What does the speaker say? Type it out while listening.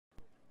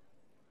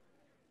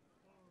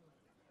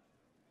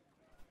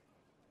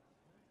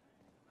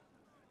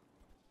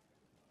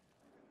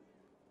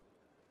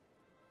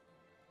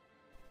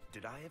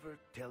Did I ever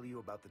tell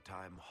you about the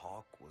time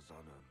Hawke was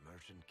on a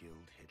merchant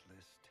guild hit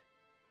list?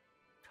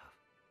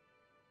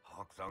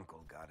 Hawke's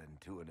uncle got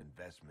into an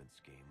investment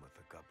scheme with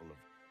a couple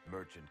of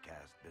merchant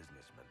caste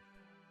businessmen.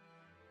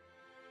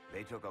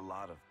 They took a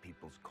lot of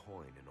people's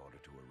coin in order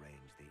to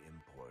arrange the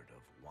import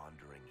of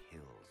wandering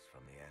hills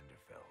from the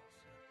Anderfells.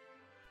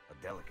 A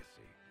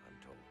delicacy, I'm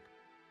told.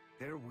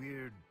 Their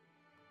weird,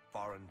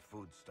 foreign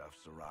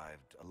foodstuffs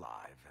arrived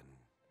alive, and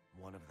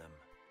one of them,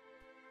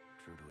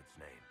 true to its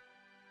name,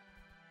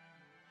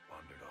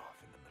 wandered off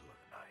in the middle of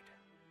the night.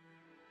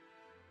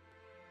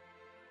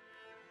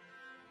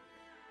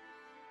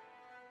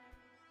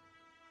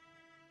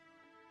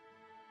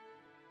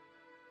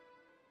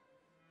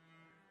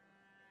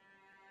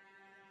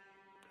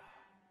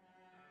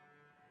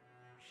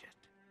 Shit.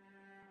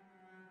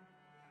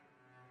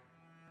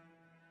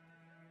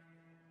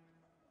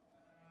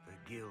 The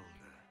guild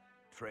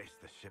traced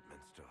the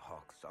shipments to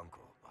Hawke's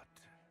uncle, but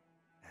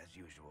as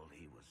usual,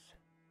 he was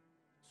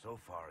so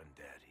far in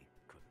debt he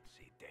couldn't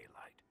see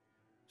daylight.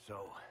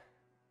 So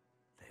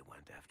they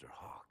went after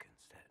Hawke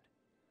instead.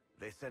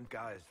 They sent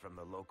guys from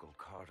the local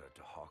carter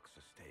to Hawke's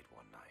estate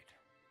one night.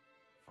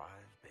 5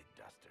 big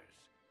dusters,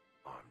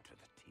 armed to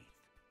the teeth.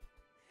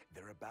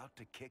 They're about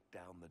to kick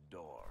down the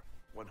door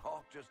when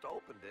Hawke just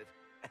opened it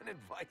and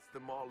invites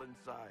them all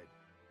inside.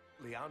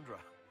 Leandra,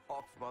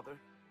 Hawke's mother,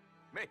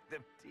 made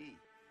them tea,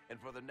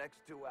 and for the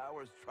next 2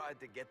 hours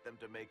tried to get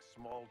them to make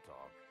small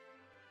talk.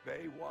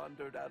 They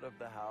wandered out of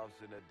the house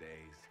in a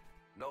daze.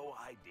 No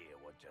idea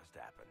what just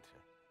happened.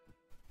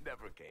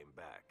 Never came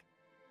back.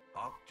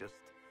 Hawke just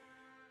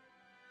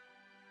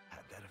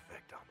had that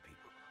effect on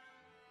people.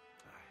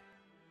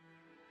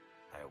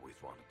 I always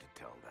wanted to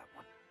tell that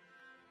one.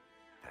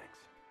 Thanks.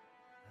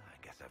 I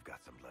guess I've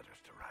got some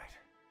letters to write.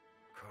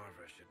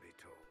 Carver should be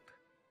told.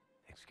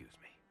 Excuse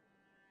me.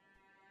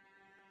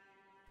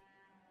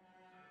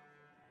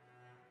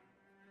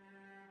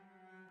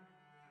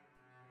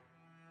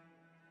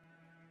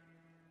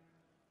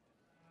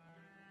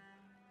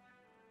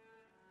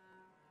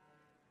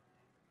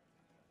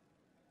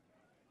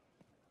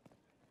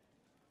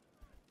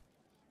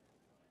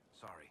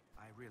 Sorry,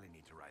 I really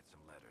need to write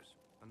some letters.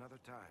 Another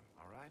time,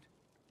 all right?